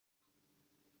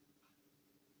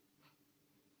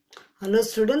Hello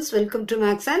students, welcome to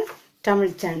Max and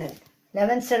Tamil channel.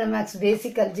 11th standard Max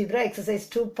Basic Algebra exercise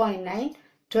 2.9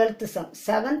 12th sum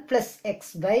 7 plus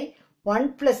x by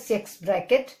 1 plus x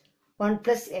bracket 1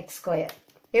 plus x square.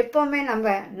 எப்போமே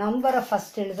நம்ம நம்பரை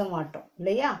first எழுத மாட்டோம்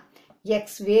இல்லையா? x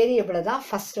வேரியபிளை தான்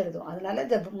first எழுதுவோம். அதனால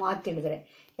இதை மாற்றி எழுதுகிறேன்.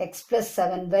 x plus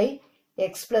 7 by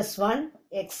x plus 1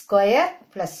 x square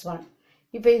plus 1.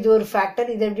 இப்போ இது ஒரு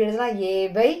ஃபேக்டர். இது எப்படி எழுதலாம்? a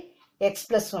by x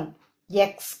plus 1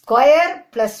 x square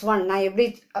plus 1. நான் எப்படி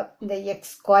இந்த x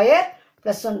square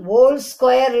plus 1 whole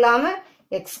square இல்லாம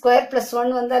x square plus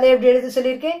 1 வந்தாலே எப்படி எழுத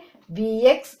சொல்லியிருக்கேன்?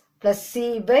 bx plus c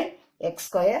by x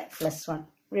square plus 1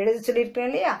 இப்படி எழுத சொல்லியிருக்கேன்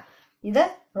இல்லையா? இதை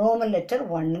ரோமன் லெட்டர்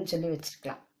 1ன்னு சொல்லி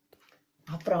வச்சிருக்கலாம்.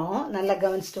 அப்புறம் நல்லா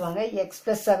கவனிச்சுட்டு வாங்க. x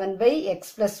plus 7 by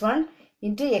x plus 1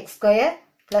 into x square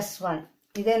plus 1.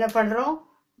 இதை என்ன பண்றோம்?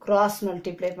 cross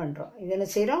multiply பண்றோம். இது என்ன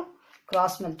செய்யறோம்?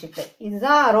 cross multiply.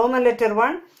 இதுதான் Roman letter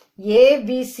 1. a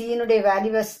b c னுடைய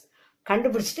values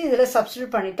கண்டுபிடிச்சிட்டு இதுல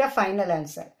சப்ஸ்டிட்யூட் பண்ணிட்டா ஃபைனல்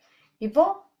ஆன்சர். இப்போ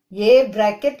a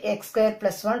bracket x square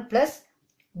plus 1 plus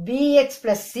bx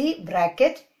plus c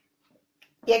bracket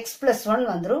x plus 1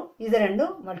 வந்துரும். இது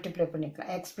ரெண்டும் மல்டிப்ளை பண்ணிக்கலாம்.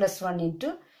 x plus 1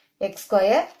 into x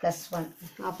square plus 1.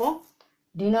 அப்போ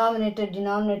denominator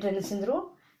என்ன செஞ்சிரும்?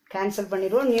 கேன்சல்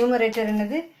பண்ணிடுவோம். நியூமரேட்டர்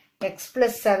என்னது? x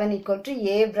plus 7 equal to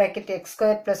a bracket x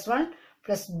square plus 1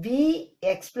 plus b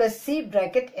x plus c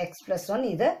bracket x plus 1.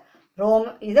 இதை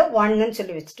 1ன்னு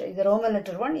சொல்லி வச்சுட்டோம். இது ரோமன்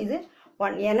லெட்டர் 1, இது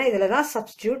 1. ஏன்னா இதுல தான்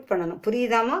சப்ஸ்டிடியூட் பண்ணணும்.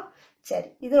 புரியுதாமா? சரி,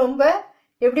 இது ரொம்ப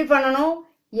எப்படி பண்ணணும்?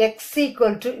 x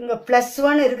equal to இங்க பிளஸ்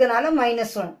 1 இருக்கனால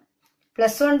மைனஸ் 1,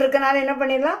 பிளஸ் 1 இருக்கனால என்ன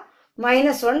பண்ணிடலாம்?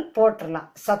 மைனஸ் 1 போட்டுடலாம்.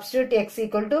 Substitute x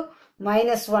equal to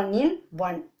minus 1 in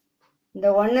 1. இந்த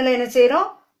 1ல என்ன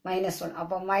செய்யறோம்? minus 1.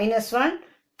 அப்போ minus 1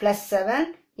 plus 7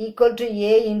 equal to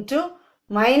a into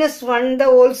minus 1 the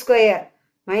whole square.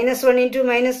 Minus 1 into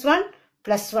minus 1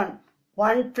 plus 1.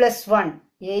 1 plus 1.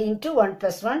 a into 1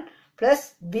 plus 1 plus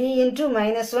b into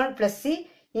minus 1 plus c.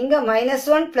 இங்க minus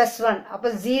 1 plus 1. அப்போ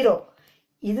 0.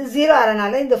 இது 0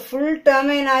 ஆறனால இந்த full term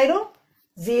என்ன ஆயிரும்?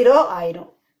 0 ஆயிரும்.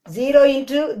 0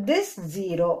 into this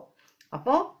 0.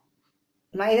 அப்போ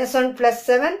minus 1 plus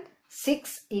 7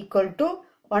 6 equal to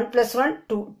 1 plus 1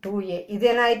 2a. இது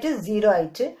என்ன ஆயிட்டு? 0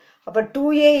 ஆயிட்டு. அப்போ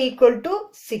 2a equal to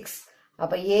 6.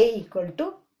 அப்போ a equal to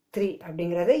 3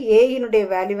 அப்படிங்கிறது a இனுடைய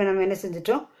வேல்யூவை நம்ம என்ன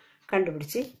செஞ்சிட்டோம்?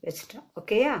 கண்டுபிடிச்சு வச்சிட்டோம்.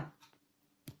 ஓகேயா?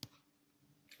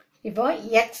 இப்போ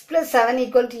x plus 7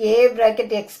 equal to a bracket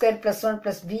x square plus 1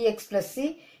 plus bx plus c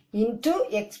into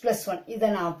x plus 1. இதை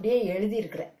நான் அப்படியே எழுதி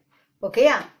இருக்கிறேன்.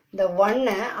 ஓகேயா? இந்த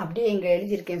 1 அப்படியே இங்க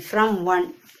எழுதியிருக்கேன். from 1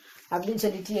 அப்படின்னு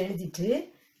சொல்லிட்டு எழுதிட்டு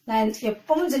நான்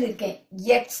எப்பவும் சொல்லியிருக்கேன்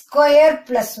x square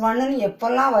plus 1ன்னு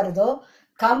எப்பெல்லாம் வருதோ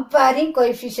comparing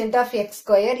coefficient of x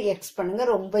square x பண்ணுங்க.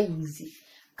 ரொம்ப easy.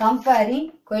 Comparing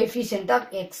coefficient of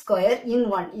x square இன்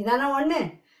 1. இதான 1.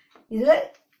 இதுல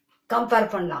கம்பேர்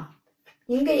பண்ணலாம்.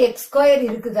 இங்க x ஸ்கொயர்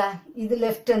இருக்குதா? இது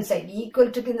left hand side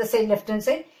equal to இந்த சைடு லெஃப்ட் ஹேண்ட்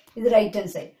சைடு, இது right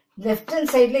hand side. Left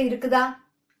hand சைடுல இருக்குதா?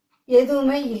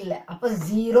 எதுவுமே இல்லை. அப்ப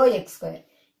 0 x ஸ்கொயர்.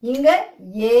 இங்க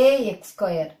ax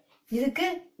ஸ்கொயர். இதுக்கு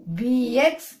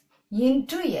bx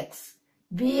into x,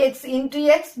 bx into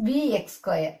x, bx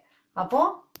square. அப்போ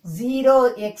 0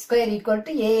 x square equal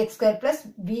to ax square plus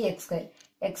bx square.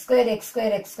 x square x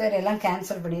square x square எல்லாம்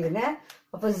cancel பண்ணிருங்க.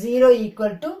 அப்போ 0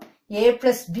 equal to a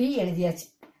plus b எழுதியாச்சு.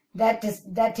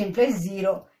 that implies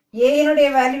 0. a இனுடைய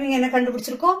value என்ன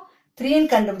கண்டுபிடிச்சிருக்கோம்? 3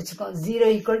 கண்டுபிடிச்சிருக்கோம். 0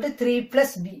 equal to 3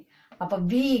 plus b. அப்போ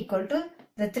b equal to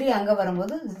இந்த 3 அங்க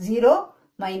வரும்போது 0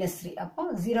 மைனஸ் 3. அப்போ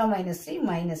 0 மைனஸ் 3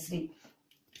 மைனஸ் 3.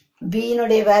 b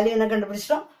இனுடைய வேல்யூ என்ன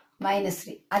கண்டுபிடிச்சிட்டோம்? மைனஸ்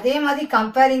 3. அதே மாதிரி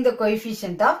comparing the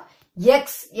coefficient of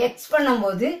x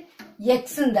பண்ணும்போது x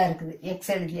தான் இருக்குது. x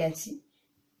எழுதியாச்சு.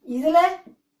 இதுல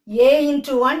a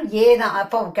into 1 a தான்.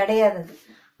 அப்போ கிடையாது.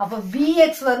 அப்போ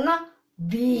bx வரணும்.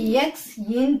 bx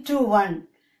into 1,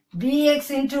 bx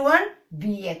into 1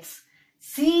 bx,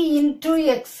 c into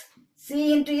x, c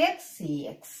into x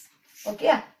cx.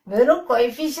 Okay? வெறும்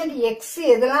கோஎஃபிஷியன்ட் x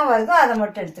எதெல்லாம் வருதோ அதை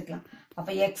மட்டும் எடுத்துக்கலாம்.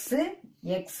 அப்ப x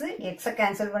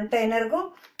கேன்சல் பண்ணிட்டா என்ன இருக்கும்?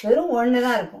 வெறும் 1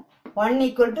 தான் இருக்கும். 1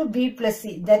 equal to b plus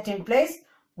c. that implies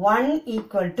 1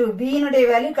 equal to b இனுடைய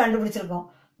value கண்டுபிடிச்சிருக்கோம்.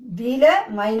 b ல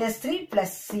minus 3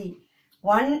 plus c.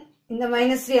 1 இந்த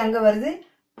minus 3 அங்க வருது.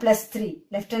 plus 3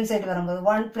 left hand side வரும்போது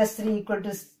 1 plus 3 equal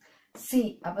to c.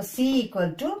 அப்ப c equal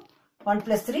to 1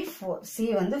 plus 3 4. c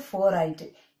வந்து 4 ஆயிட்டு.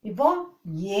 இப்போ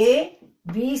a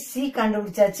b c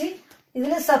கண்டுபிடிச்சாச்சு.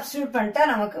 இதுல சப்ஸ்டிடியூட் பண்ணிட்டா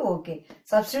நமக்கு okay.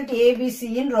 Substitute a b c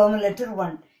in Roman letter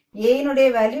 1. a இனுடைய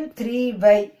value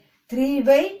 3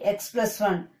 by x plus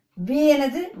 1. b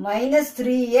என்னது? minus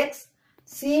 3x.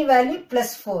 c value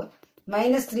plus 4.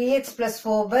 minus 3x plus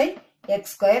 4 by x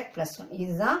square plus 1.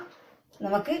 இதுதான்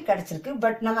நமக்கு கிடைச்சிருக்கு.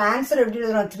 பட் நம்ம answer எப்படி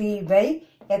எழுதுறோம்?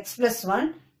 3/x plus 1.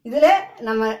 இதுல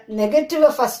நம்ம நெகட்டிவ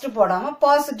ஃபர்ஸ்ட் போடாம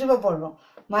பாசிட்டிவ போடுறோம்.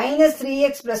 minus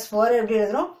 3x plus 4 எப்படி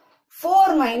எழுதுறோம்? 4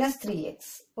 minus 3x.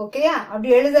 ஓகேயா? அப்படி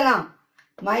எழுதலாம்.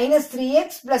 minus 3x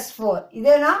plus 4.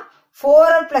 இதனா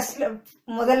 4 plus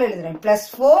முதல்ல எழுதுறேன். plus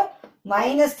 4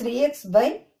 minus 3x by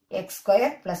x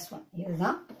square plus 1.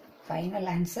 இதுதான் ஃபைனல்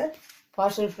ஆன்சர்.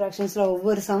 பார்ஷியல் ஃப்ராக்ஷன்ஸ்ல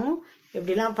ஒவ்வொரு சமும்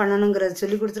எப்படிலாம் பண்ணணுங்கிறத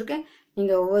சொல்லி கொடுத்துருக்கேன்.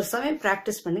 நீங்க ஒவ்வொரு சமயம்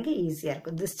பிராக்டிஸ் பண்ணுங்க, ஈஸியா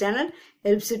இருக்கும். This channel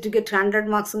helps you to get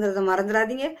 100 மார்க்ஸ்ங்கிறத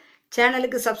மறந்துடாதீங்க.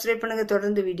 சேனலுக்கு சப்ஸ்கிரைப் பண்ணுங்க.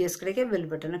 தொடர்ந்து வீடியோஸ் கிடைக்க பெல்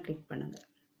பட்டனை கிளிக் பண்ணுங்க.